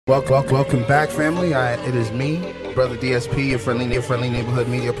Welcome back, family. It is me, Brother DSP, your friendly neighborhood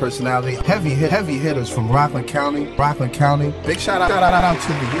media personality. Heavy hitters from Rockland County. Big shout out to the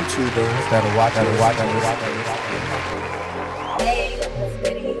YouTubers that are watching.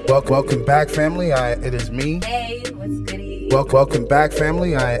 Welcome back, family. It is me. Welcome back,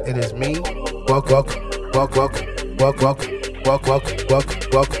 family. It is me. Welcome.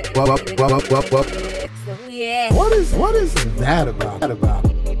 What is that about?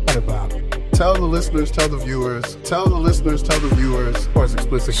 Tell the listeners, tell the viewers. Of course,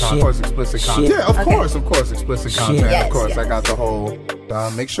 explicit content. Yeah, of course, explicit content. Yes, of course, yes. I got the whole.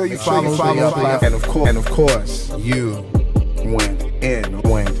 Make sure you follow the platform. And of course, you went in.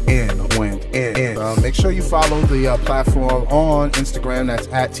 Make sure you follow the platform on Instagram. That's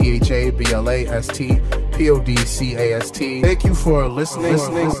at THABLASTPODCAST. Thank you for listening.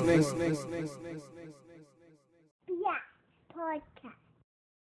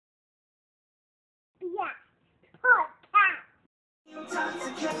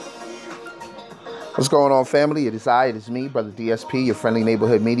 What's going on, family? It is me, Brother DSP, your friendly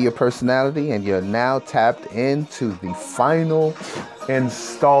neighborhood media personality, and you're now tapped into the final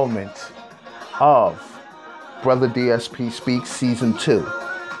installment of Brother DSP Speaks Season 2.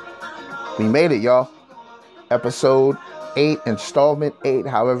 We made it, y'all. Episode 8, Installment 8,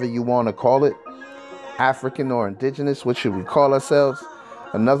 however you want to call it. African or indigenous, what should we call ourselves?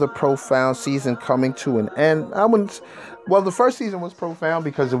 Another profound season coming to an end. The first season was profound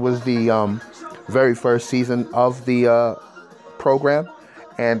because it was the very first season of the program,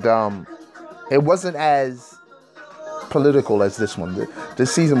 and it wasn't as political as this one.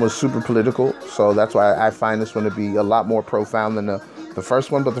 This season was super political, so that's why I find this one to be a lot more profound than the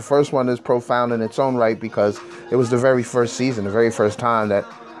first one. But the first one is profound in its own right because it was the very first season, the very first time that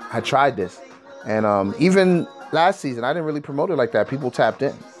I tried this, and even last season I didn't really promote it like that. People tapped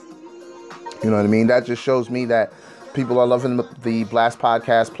in. You know what I mean? That just shows me that people are loving the Blast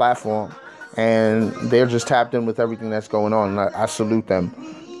Podcast platform, and they're just tapped in with everything that's going on. And I salute them.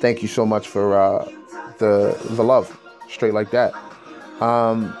 Thank you so much for the love, straight like that.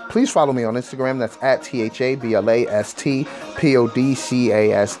 Please follow me on Instagram. That's at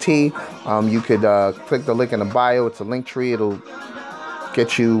THABLASTPODCAST. You could click the link in the bio. It's a link tree. It'll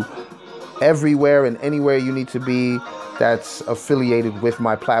get you everywhere and anywhere you need to be that's affiliated with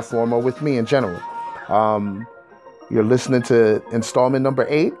my platform or with me in general. You're listening to installment number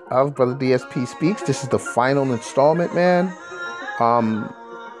 8 of Brother DSP Speaks. This is the final installment, man. I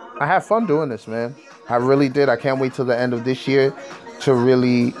have fun doing this, man. I really did. I can't wait till the end of this year to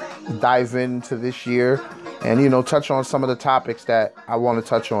really dive into this year and, touch on some of the topics that I want to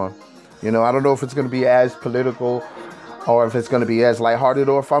touch on. I don't know if it's going to be as political or if it's going to be as lighthearted,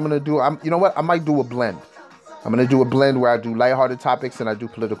 or if I'm going to do, I might do a blend. I'm going to do a blend where I do lighthearted topics and I do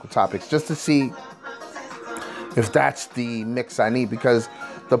political topics, just to see if that's the mix I need, because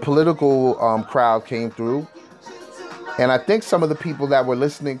the political crowd came through, and I think some of the people that were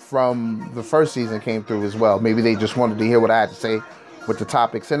listening from the first season came through as well. Maybe they just wanted to hear what I had to say with the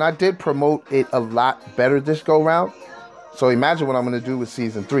topics, and I did promote it a lot better this go round. So imagine what I'm going to do with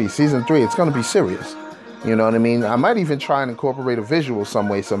season 3. Season 3, it's going to be serious. You know what I mean? I might even try and incorporate a visual some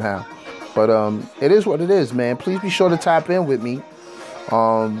way, somehow. But it is what it is, man. Please be sure to tap in with me.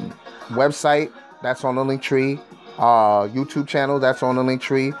 Website, that's on the link tree. YouTube channel, that's on the link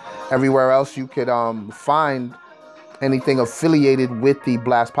tree. Everywhere else you could find anything affiliated with the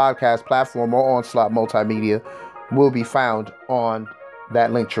Blast Podcast platform or Onslaught Multimedia will be found on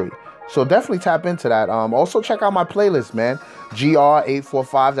that link tree. So definitely tap into that. Also check out my playlist, man.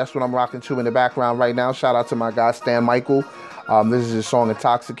 GR845, that's what I'm rocking to in the background right now. Shout out to my guy Stan Michael. This is his song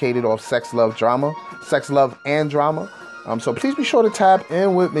Intoxicated off Sex, Love, and Drama. So please be sure to tap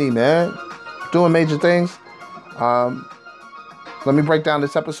in with me, man. Doing major things. Let me break down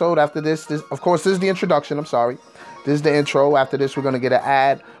this episode. After this, of course, this is the introduction. I'm sorry. This is the intro. After this, we're going to get an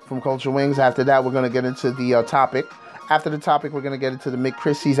ad from Culture Wings. After that, we're going to get into the topic. After the topic, we're going to get into the Mick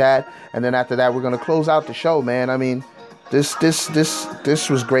Christie's ad. And then after that, we're going to close out the show, man. I mean, this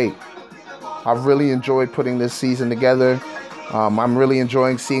was great. I've really enjoyed putting this season together. I'm really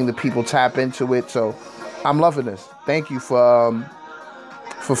enjoying seeing the people tap into it. So I'm loving this. Thank you for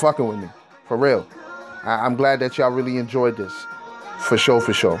fucking with me. For real. I'm glad that y'all really enjoyed this. For sure.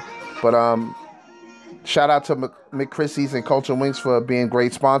 But shout out to Mick Christie's and Culture Wings for being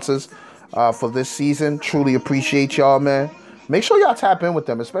great sponsors for this season. Truly appreciate y'all, man. Make sure y'all tap in with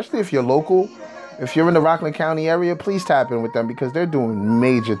them, especially if you're local. If you're in the Rockland County area, please tap in with them because they're doing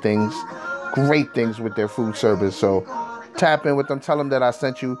major things, great things with their food service. So tap in with them. Tell them that I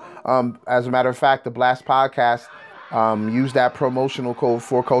sent you. As a matter of fact, the Blast Podcast Use that promotional code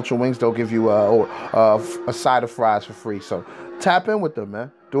for Culture Wings. They'll give you a side of fries for free. So tap in with them,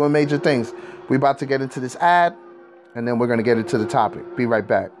 man. Doing major things. We about to get into this ad, and then we're going to get into the topic. Be right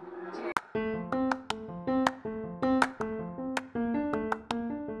back.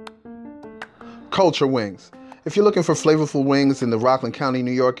 Culture Wings. If you're looking for flavorful wings in the Rockland County,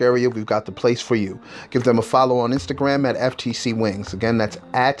 New York area, we've got the place for you. Give them a follow on Instagram at FTC Wings. Again, that's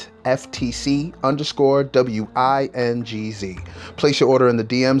at FTC_WINGZ. Place your order in the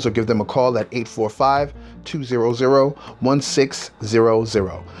DMs or give them a call at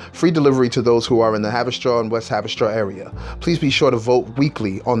 845-200-1600. Free delivery to those who are in the Haverstraw and West Haverstraw area. Please be sure to vote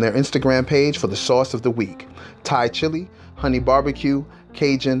weekly on their Instagram page for the sauce of the week. Thai chili, honey barbecue,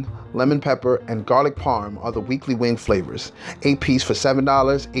 Cajun, lemon pepper, and garlic parm are the weekly wing flavors. 8-piece for $7,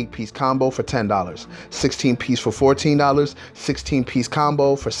 8-piece combo for $10, 16-piece for $14, 16-piece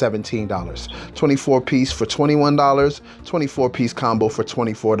combo for $17, 24-piece for $21, 24-piece combo for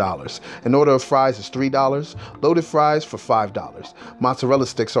 $24. An order of fries is $3, loaded fries for $5. Mozzarella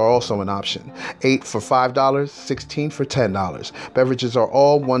sticks are also an option. 8 for $5, 16 for $10. Beverages are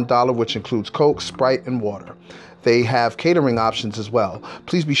all $1, which includes Coke, Sprite, and water. They have catering options as well.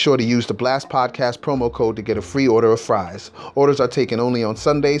 Please be sure to use the Blast Podcast promo code to get a free order of fries. Orders are taken only on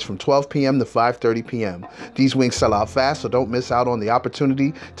Sundays from 12 p.m. to 5:30 p.m. These wings sell out fast, so don't miss out on the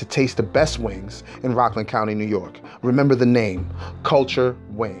opportunity to taste the best wings in Rockland County, New York. Remember the name, Culture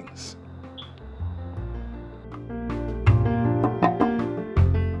Wings.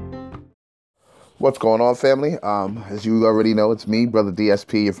 What's going on, family? As you already know, it's me, Brother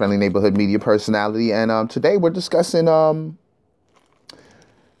DSP, your friendly neighborhood media personality. And today we're discussing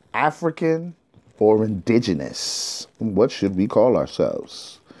African or indigenous. What should we call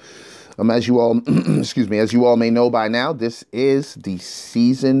ourselves? As you all, as you all may know by now, this is the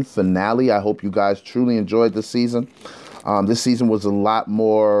season finale. I hope you guys truly enjoyed the season. This season was a lot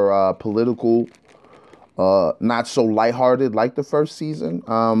more political, not so lighthearted like the first season.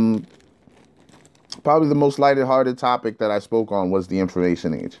 Probably the most lighthearted topic that I spoke on was the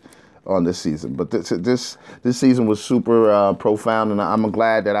information age on this season. But this season was super profound, and I'm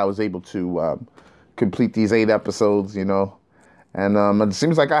glad that I was able to complete these 8 episodes, you know. And it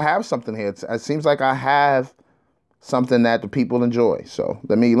seems like I have something here. It seems like I have something that the people enjoy. So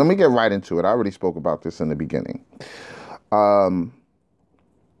let me get right into it. I already spoke about this in the beginning.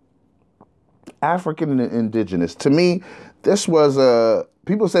 African and indigenous. To me, this was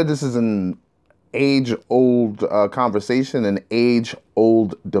people said this is an age-old conversation, an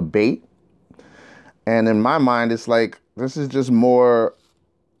age-old debate. And in my mind, it's like, this is just more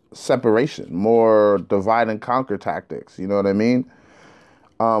separation, more divide and conquer tactics. You know what I mean?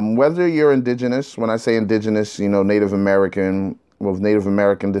 Whether you're indigenous, when I say indigenous, you know, Native American, with Native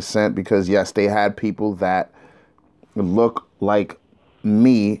American descent, because yes, they had people that look like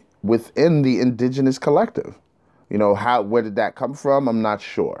me within the indigenous collective. You know, where did that come from? I'm not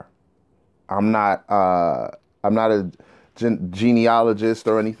sure. I'm not a genealogist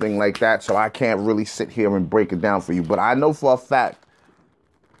or anything like that, so I can't really sit here and break it down for you. But I know for a fact,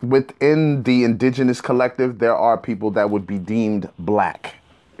 within the indigenous collective, there are people that would be deemed black,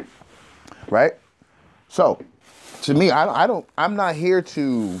 right? So, to me, I'm not here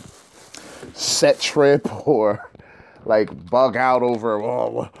to set trip or like bug out over,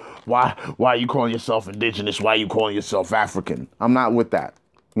 oh, why are you calling yourself indigenous? Why are you calling yourself African? I'm not with that.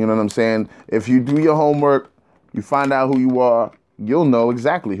 You know what I'm saying? If you do your homework, you find out who you are, you'll know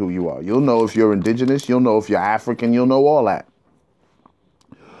exactly who you are. You'll know if you're indigenous. You'll know if you're African. You'll know all that.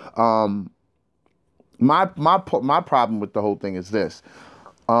 My problem with the whole thing is this.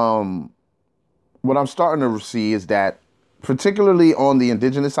 What I'm starting to see is that, particularly on the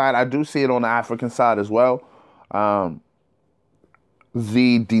indigenous side, I do see it on the African side as well.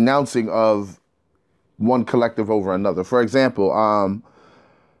 The denouncing of one collective over another. For example,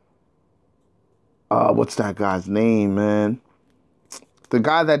 what's that guy's name, man? The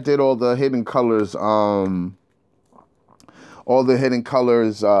guy that did all the Hidden Colors,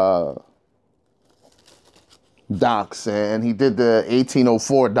 docs, and he did the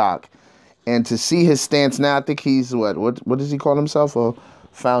 1804 doc. And to see his stance now, I think he's what does he call himself? A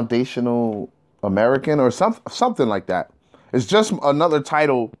foundational American or something like that. It's just another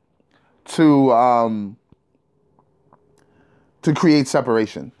title to create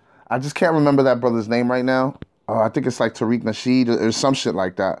separation. I just can't remember that brother's name right now. I think it's like Tariq Nasheed or some shit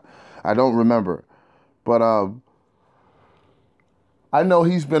like that. I don't remember. But I know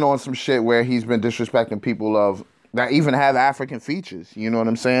he's been on some shit where he's been disrespecting people that even have African features. You know what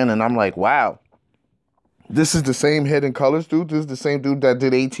I'm saying? And I'm like, wow. This is the same Hidden Colors dude? This is the same dude that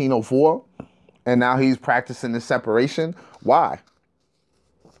did 1804? And now he's practicing the separation. Why?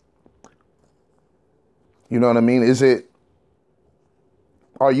 You know what I mean?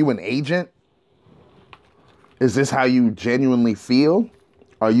 Are you an agent? Is this how you genuinely feel?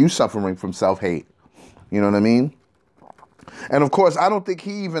 Are you suffering from self-hate? You know what I mean? And of course, I don't think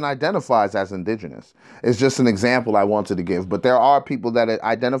he even identifies as indigenous. It's just an example I wanted to give. But there are people that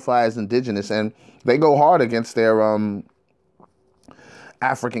identify as indigenous, and they go hard against their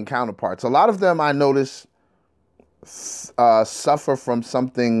African counterparts. A lot of them, I notice, suffer from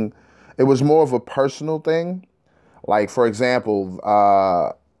something. It was more of a personal thing. Like, for example,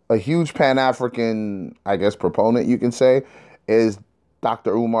 a huge Pan-African, I guess, proponent, you can say, is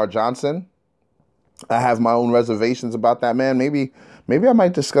Dr. Umar Johnson. I have my own reservations about that man. Maybe I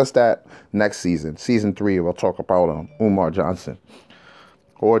might discuss that next season. Season 3, we'll talk about Umar Johnson.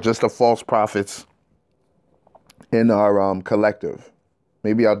 Or just the false prophets in our collective.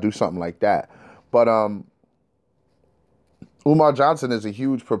 Maybe I'll do something like that. But Umar Johnson is a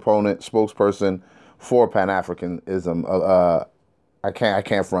huge proponent, spokesperson for Pan-Africanism. I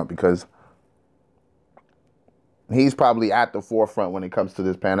can't front because he's probably at the forefront when it comes to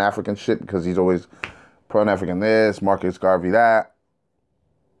this Pan-African shit, because he's always Pan-African this, Marcus Garvey that,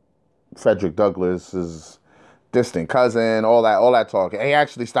 Frederick Douglass's distant cousin, all that talk. He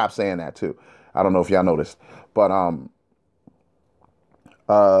actually stopped saying that too. I don't know if y'all noticed, but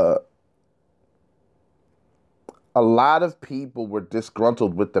a lot of people were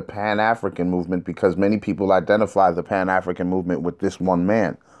disgruntled with the Pan-African movement because many people identify the Pan-African movement with this one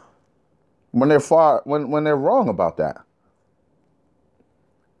man. When they're wrong about that.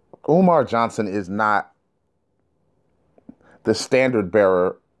 Umar Johnson is not the standard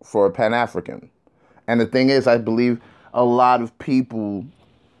bearer for a Pan-African. And the thing is, I believe a lot of people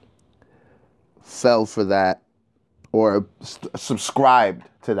fell for that or subscribed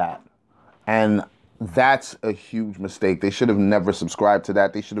to that. And that's a huge mistake. They should have never subscribed to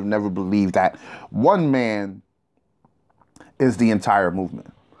that. They should have never believed that one man is the entire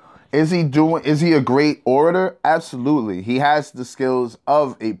movement. Is he a great orator? Absolutely. He has the skills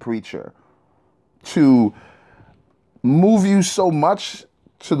of a preacher to move you so much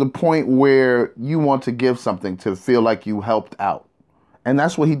to the point where you want to give something, to feel like you helped out. And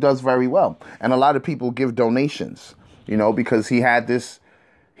that's what he does very well. And a lot of people give donations, because his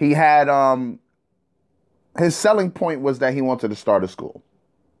selling point was that he wanted to start a school.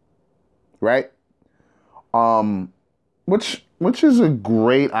 Right? Which is a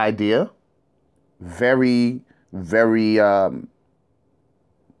great idea. Very, very,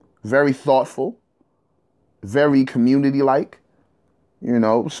 very thoughtful. Very community-like.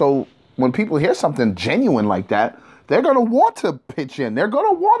 So when people hear something genuine like that, they're going to want to pitch in. They're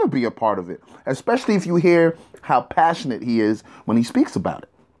going to want to be a part of it. Especially if you hear how passionate he is when he speaks about it.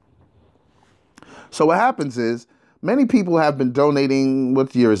 So what happens is, many people have been donating.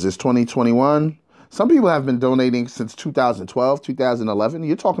 What year is this? 2021? Some people have been donating since 2012, 2011.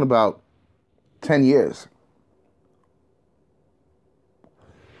 You're talking about 10 years.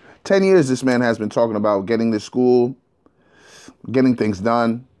 10 years this man has been talking about getting this school, getting things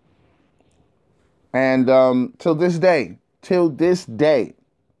done. And till this day,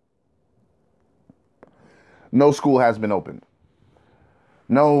 no school has been opened.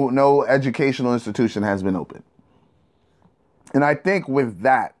 No educational institution has been opened. And I think with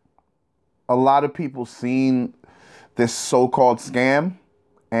that, a lot of people seen this so-called scam,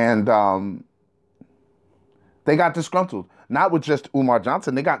 and they got disgruntled. Not with just Umar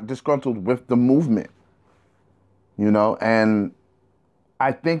Johnson, they got disgruntled with the movement. And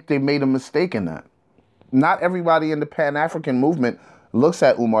I think they made a mistake in that. Not everybody in the Pan-African movement looks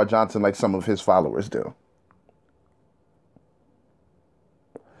at Umar Johnson like some of his followers do.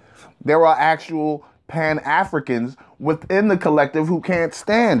 There are actual Pan-Africans within the collective who can't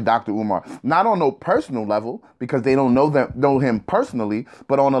stand Dr. Umar. Not on no personal level, because they don't know him personally,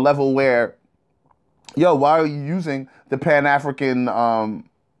 but on a level where, why are you using the Pan-African,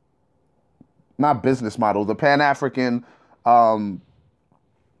 not business model, the Pan-African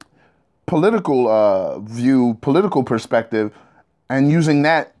political perspective, and using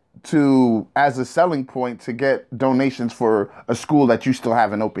that as a selling point to get donations for a school that you still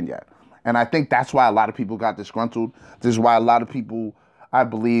haven't opened yet. And I think that's why a lot of people got disgruntled. This is why a lot of people, I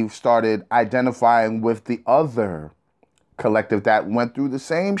believe, started identifying with the other collective that went through the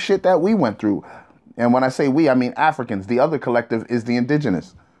same shit that we went through. And when I say we, I mean Africans. The other collective is the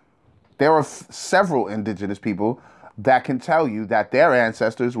indigenous. There are several indigenous people that can tell you that their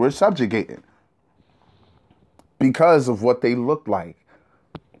ancestors were subjugated because of what they looked like.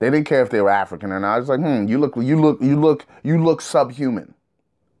 They didn't care if they were African or not. It's like, you look subhuman.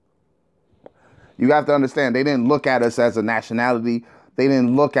 You have to understand, they didn't look at us as a nationality. They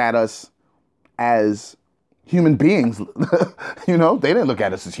didn't look at us as human beings. You know, they didn't look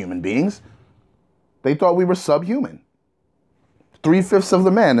at us as human beings. They thought we were subhuman. 3/5 of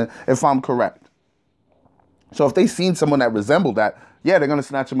the men, if I'm correct. So if they seen someone that resembled that, yeah, they're going to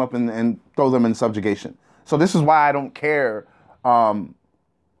snatch them up and throw them in subjugation. So this is why I don't care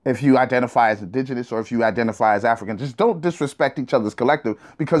if you identify as indigenous or if you identify as African. Just don't disrespect each other's collective,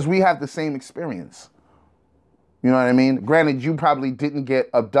 because we have the same experience. You know what I mean? Granted, you probably didn't get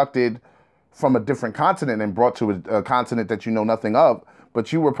abducted from a different continent and brought to a continent that you know nothing of,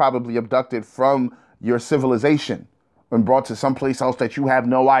 but you were probably abducted from your civilization and brought to someplace else that you have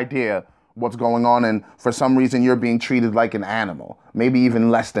no idea what's going on, and for some reason you're being treated like an animal, maybe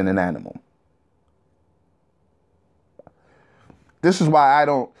even less than an animal. This is why I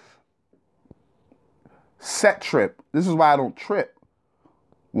don't trip. This is why I don't trip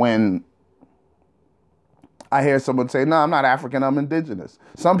when I hear someone say, no, I'm not African, I'm indigenous.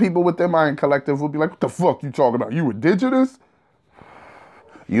 Some people with their mind collective will be like, what the fuck you talking about? You indigenous?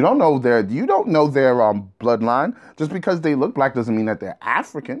 You don't know their bloodline. Just because they look black doesn't mean that they're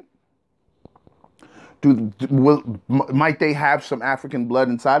African. Might they have some African blood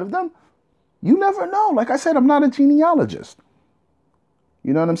inside of them? You never know. Like I said, I'm not a genealogist.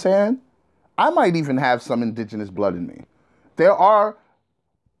 You know what I'm saying? I might even have some indigenous blood in me. There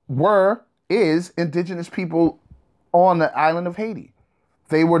is indigenous people on the island of Haiti.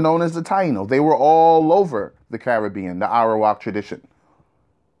 They were known as the Taino. They were all over the Caribbean, the Arawak tradition.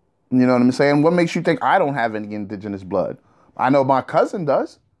 You know what I'm saying? What makes you think I don't have any indigenous blood? I know my cousin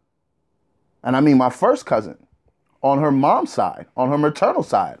does. And I mean my first cousin. On her mom's side, on her maternal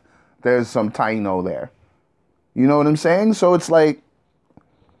side, there's some Taino there. You know what I'm saying? So it's like,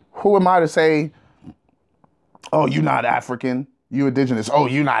 who am I to say, oh, you're not African, you indigenous. Oh,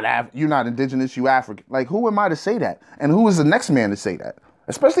 you're not indigenous, you African. Like, who am I to say that? And who is the next man to say that?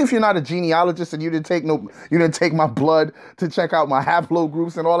 Especially if you're not a genealogist and you didn't take my blood to check out my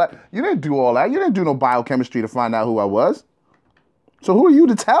haplogroups and all that. You didn't do all that. You didn't do no biochemistry to find out who I was. So who are you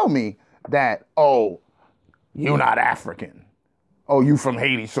to tell me that, oh, you're not African? Oh, you from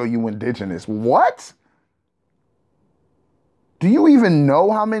Haiti, so you indigenous. What? Do you even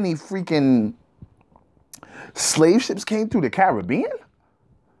know how many freaking slave ships came through the Caribbean?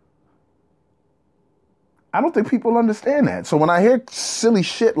 I don't think people understand that. So when I hear silly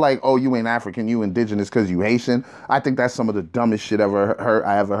shit like, oh, you ain't African, you indigenous because you Haitian, I think that's some of the dumbest shit I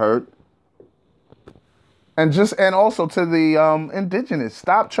ever heard. And also to the indigenous,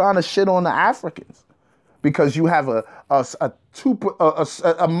 stop trying to shit on the Africans because you have a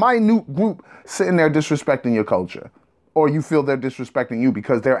minute group sitting there disrespecting your culture, or you feel they're disrespecting you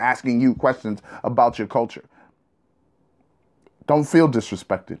because they're asking you questions about your culture. Don't feel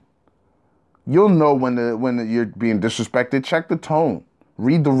disrespected. You'll know when you're being disrespected. Check the tone.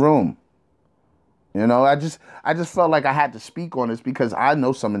 Read the room. You know, I just felt like I had to speak on this because I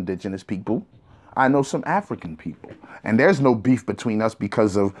know some indigenous people. I know some African people. And there's no beef between us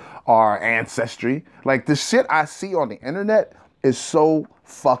because of our ancestry. Like, the shit I see on the internet is so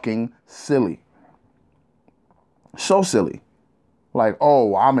fucking silly. So silly. Like,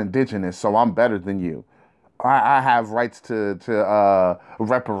 oh, I'm indigenous, so I'm better than you. I have rights to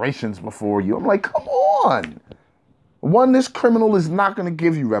reparations before you. I'm like, come on. One, this criminal is not going to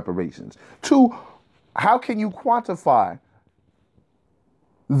give you reparations. Two, how can you quantify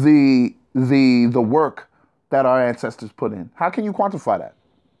the work that our ancestors put in? How can you quantify that?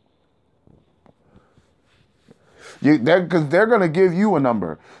 Because they're going to give you a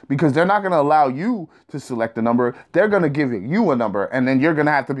number, because they're not going to allow you to select a number. They're going to give you a number, and then you're going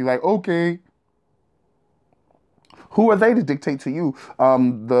to have to be like, okay. Who are they to dictate to you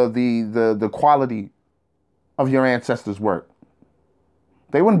the quality of your ancestors' work?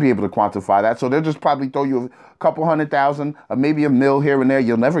 They wouldn't be able to quantify that, so they'll just probably throw you a couple 100,000, or maybe $1 million here and there.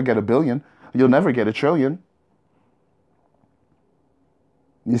 You'll never get $1 billion. You'll never get $1 trillion.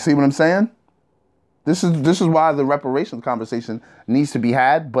 You see what I'm saying? This is why the reparations conversation needs to be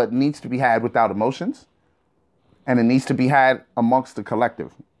had, but needs to be had without emotions, and it needs to be had amongst the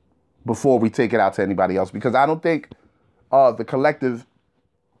collective before we take it out to anybody else, because I don't think the collective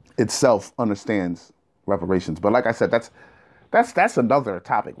itself understands reparations. But like I said, that's another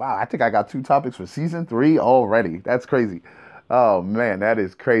topic. Wow, I think I got 2 topics for season 3 already. That's crazy. Oh man, that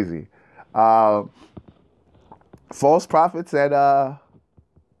is crazy. False prophets and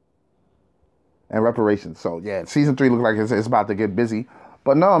reparations. So yeah, season 3 looks like it's about to get busy.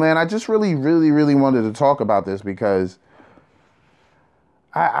 But no, man, I just really, really, really wanted to talk about this because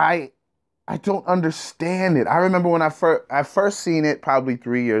I don't understand it. I remember when I first seen it probably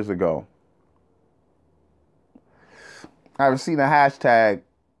 3 years ago. I've seen a hashtag,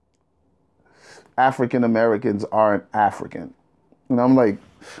 African Americans aren't African. And I'm like,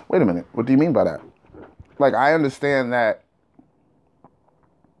 wait a minute, what do you mean by that? Like, I understand that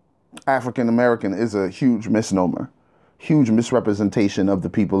African American is a huge misnomer, huge misrepresentation of the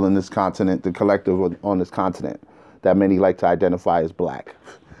people in this continent, the collective on this continent that many like to identify as black.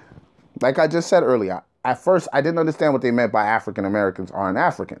 Like I just said earlier, at first I didn't understand what they meant by African Americans aren't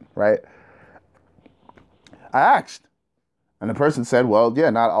African, right? I asked, and the person said, well,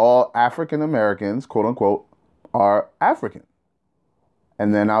 yeah, not all African Americans, quote unquote, are African.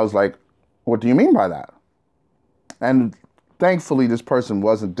 And then I was like, what do you mean by that? And thankfully, this person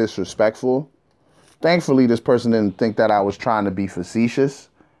wasn't disrespectful. Thankfully, this person didn't think that I was trying to be facetious.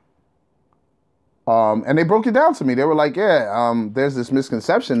 And they broke it down to me. They were like, yeah, there's this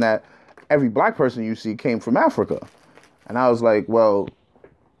misconception that every black person you see came from Africa. And I was like, well,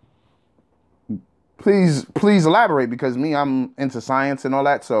 please elaborate, because me, I'm into science and all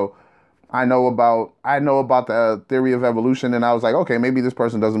that. So I know about the theory of evolution. And I was like, okay, maybe this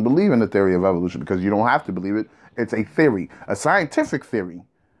person doesn't believe in the theory of evolution, because you don't have to believe it. It's a theory, a scientific theory,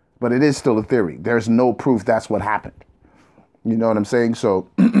 but it is still a theory. There's no proof that's what happened. You know what I'm saying? So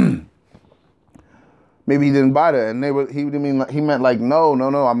maybe he didn't buy that. And he meant like, no,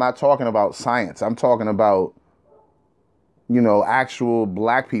 I'm not talking about science. I'm talking about, actual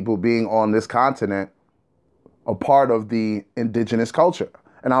black people being on this continent, a part of the indigenous culture.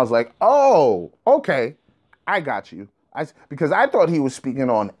 And I was like, oh, okay, I got you. Because I thought he was speaking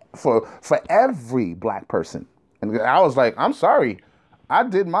on for every black person. And I was like, I'm sorry, I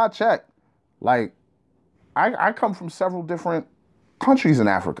did my check. Like, I come from several different countries in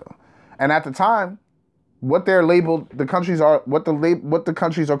Africa. And at the time, what they're labeled, the countries are, what the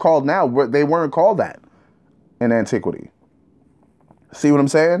countries are called now, they weren't called that in antiquity. See what I'm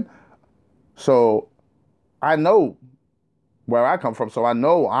saying? So I know where I come from, so I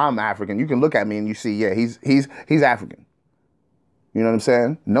know I'm African. You can look at me and you see, yeah, he's African. You know what I'm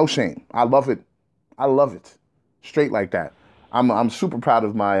saying? No shame. I love it. I love it. Straight like that. I'm super proud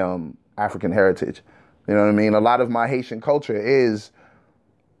of my African heritage. You know what I mean? A lot of my Haitian culture is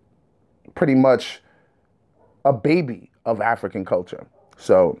pretty much a baby of African culture.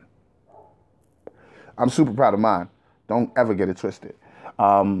 So I'm super proud of mine. Don't ever get it twisted.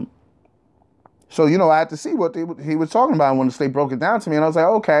 So, I had to see what he was talking about when they broke it down to me. And I was like,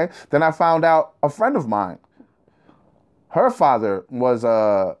 okay. Then I found out a friend of mine, her father was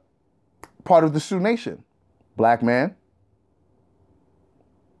part of the Sioux Nation. Black man.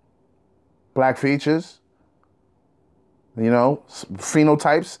 Black features.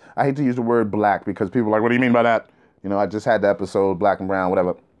 Phenotypes. I hate to use the word black because people are like, what do you mean by that? I just had the episode, Black and Brown,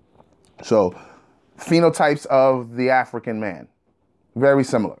 whatever. So, phenotypes of the African man. Very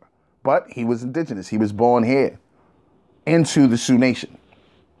similar. But he was indigenous. He was born here into the Sioux Nation.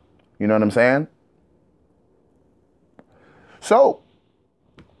 You know what I'm saying? So,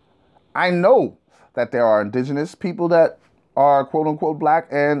 I know that there are indigenous people that are quote unquote black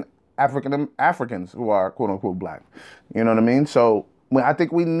and Africans who are quote unquote black. You know what I mean? So, I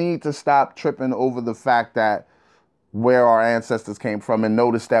think we need to stop tripping over the fact that where our ancestors came from and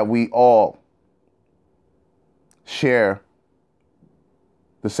notice that we all share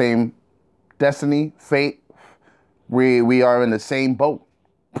the same destiny, fate. We are in the same boat,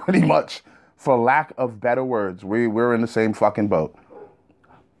 pretty much. For lack of better words, we're in the same fucking boat.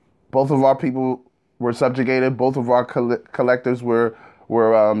 Both of our people were subjugated. Both of our collectives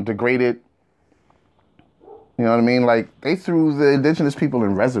were degraded. You know what I mean? Like, they threw the indigenous people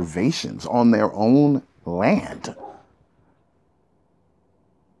in reservations on their own land.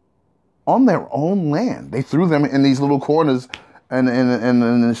 On their own land. They threw them in these little corners and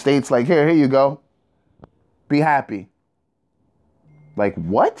in the States, like, here you go. Be happy. Like,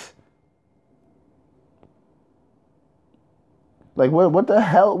 what? Like, what the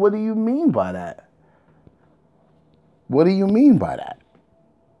hell? What do you mean by that? What do you mean by that?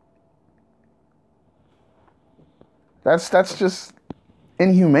 That's just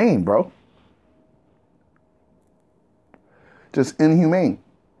inhumane, bro. Just inhumane.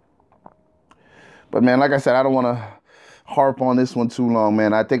 But, man, like I said, I don't want to harp on this one too long,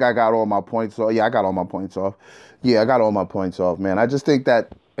 man. I think I got all my points off. Yeah, I got all my points off. Yeah, I got all my points off, man. I just think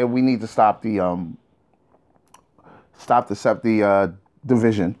that we need to stop the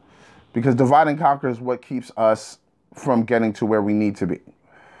division, because divide and conquer is what keeps us from getting to where we need to be.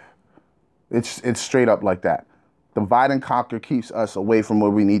 It's straight up like that. Divide and conquer keeps us away from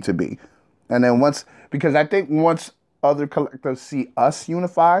where we need to be. And then because I think once other collectives see us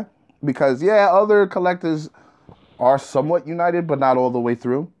unify, because yeah, other collectives are somewhat united, but not all the way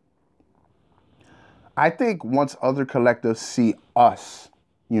through. I think once other collectives see us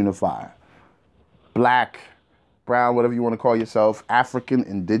unify, black, brown, whatever you want to call yourself, African,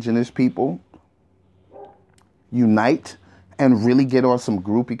 indigenous people, unite and really get on some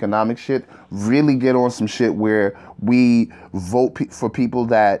group economic shit, really get on some shit where we vote for people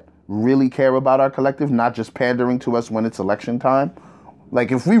that really care about our collective, not just pandering to us when it's election time.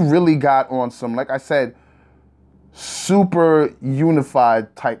 Like, if we really got on some, like I said, super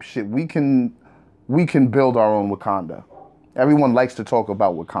unified type shit, we can build our own Wakanda. Everyone likes to talk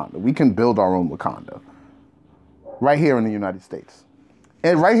about Wakanda. We can build our own Wakanda right here in the United States.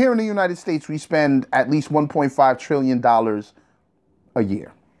 And right here in the United States, we spend at least $1.5 trillion a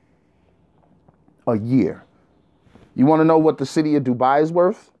year. A year. You want to know what the city of Dubai is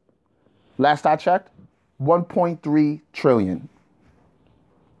worth? Last I checked, 1.3 trillion.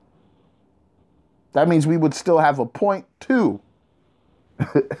 That means we would still have a 0.2.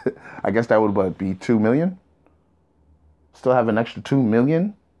 I guess that would be 2 million. Still have an extra 2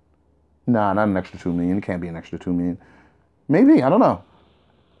 million? Nah, not an extra 2 million. It can't be an extra 2 million. Maybe, I don't know.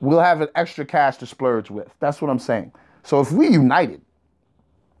 We'll have an extra cash to splurge with. That's what I'm saying. So if we united,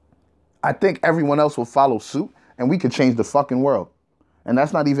 I think everyone else will follow suit and we could change the fucking world. And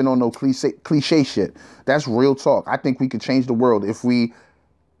that's not even on no cliche shit. That's real talk. I think we could change the world if we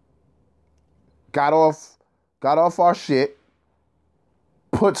got off our shit,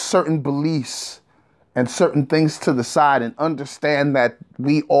 put certain beliefs and certain things to the side and understand that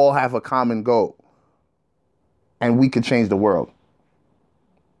we all have a common goal and we could change the world.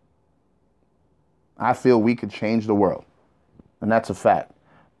 I feel we could change the world, and that's a fact.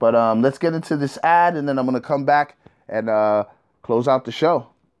 But let's get into this ad, and then I'm going to come back and close out the show.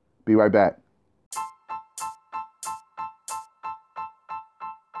 Be right back.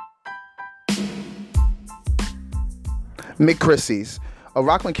 McChrissy's, a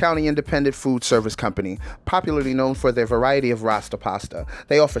Rockland County independent food service company, popularly known for their variety of Rasta pasta.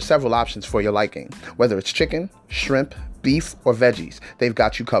 They offer several options for your liking, whether it's chicken, shrimp, beef, or veggies. They've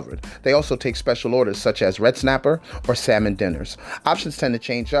got you covered. They also take special orders such as red snapper or salmon dinners. Options tend to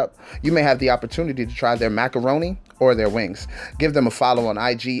change up. You may have the opportunity to try their macaroni or their wings. Give them a follow on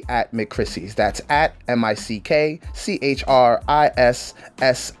IG at McChrissy's. That's at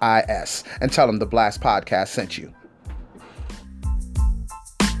MICKCHRISSIS. And tell them the Blast Podcast sent you.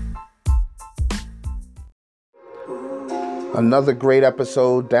 Another great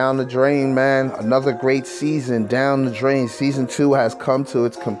episode down the drain, man. Another great season down the drain. Season 2 has come to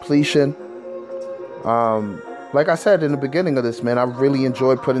its completion. Like I said in the beginning of this, man, I really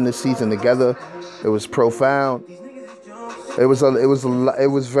enjoyed putting this season together. It was profound. It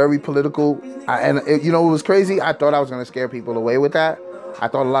was very political. You know what was crazy? I thought I was going to scare people away with that. I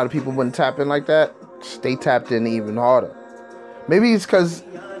thought a lot of people wouldn't tap in like that. They tapped in even harder. Maybe it's because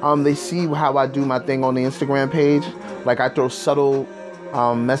they see how I do my thing on the Instagram page. Like, I throw subtle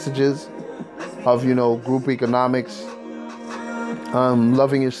messages of, group economics,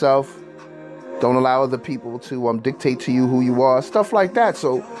 loving yourself, don't allow other people to dictate to you who you are, stuff like that.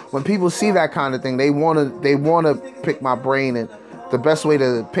 So when people see that kind of thing, they want to pick my brain, and the best way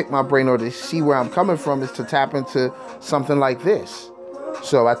to pick my brain or to see where I'm coming from is to tap into something like this.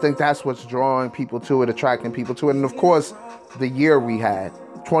 So I think that's what's drawing people to it, attracting people to it. And of course, the year we had,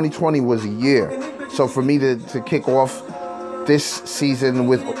 2020 was a year. So for me to kick off this season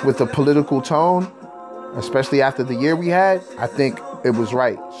with a political tone, especially after the year we had, I think it was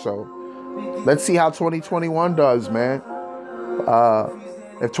right. So let's see how 2021 does, man.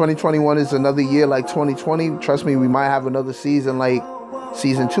 If 2021 is another year like 2020, trust me, we might have another season like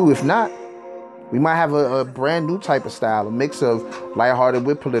season 2. If not, we might have a brand new type of style, a mix of lighthearted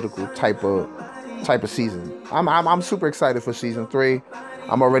with political type of season. I'm super excited for season 3.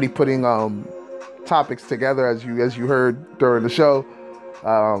 I'm already putting topics together as you heard during the show.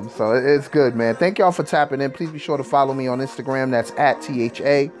 So it's good, man. Thank y'all for tapping in. Please be sure to follow me on Instagram. That's at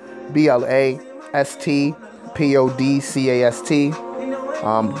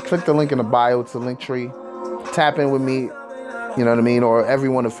THABLASTPODCAST. Click the link in the bio. It's a link tree. Tap in with me, you know what I mean, or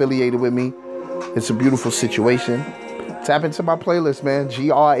everyone affiliated with me. It's a beautiful situation. Tap into my playlist, man.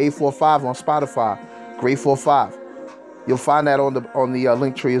 GR845 on Spotify. Grade 45. You'll find that on the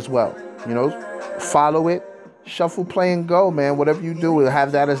link tree as well. Follow it, shuffle, play, and go, man. Whatever you do,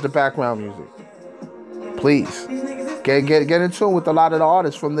 have that as the background music. Please get in tune with a lot of the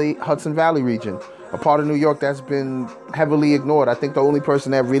artists from the Hudson Valley region, a part of New York that's been heavily ignored. I think the only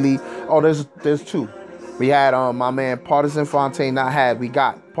person that really, there's 2. We had my man Partisan Fontaine. We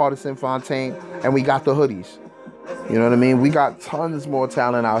got Partisan Fontaine, and we got the Hoodies. You know what I mean? We got tons more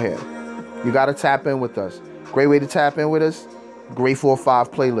talent out here. You got to tap in with us. Great way to tap in with us, Grade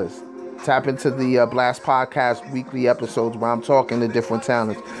 45 playlist. Tap into the Blast Podcast weekly episodes where I'm talking to different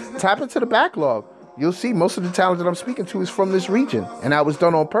talents. Tap into the backlog. You'll see most of the talent that I'm speaking to is from this region, and that was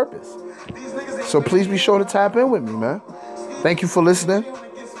done on purpose. So please be sure to tap in with me, man. Thank you for listening.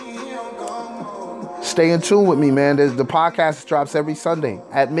 Stay in tune with me, man. The podcast drops every Sunday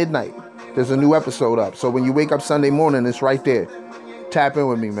at midnight. There's a new episode up. So when you wake up Sunday morning, it's right there. Tap in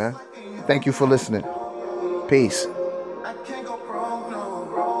with me, man. Thank you for listening. Peace. I can't go broke,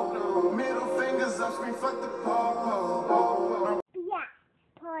 no. Middle fingers up, scream, fuck the popo.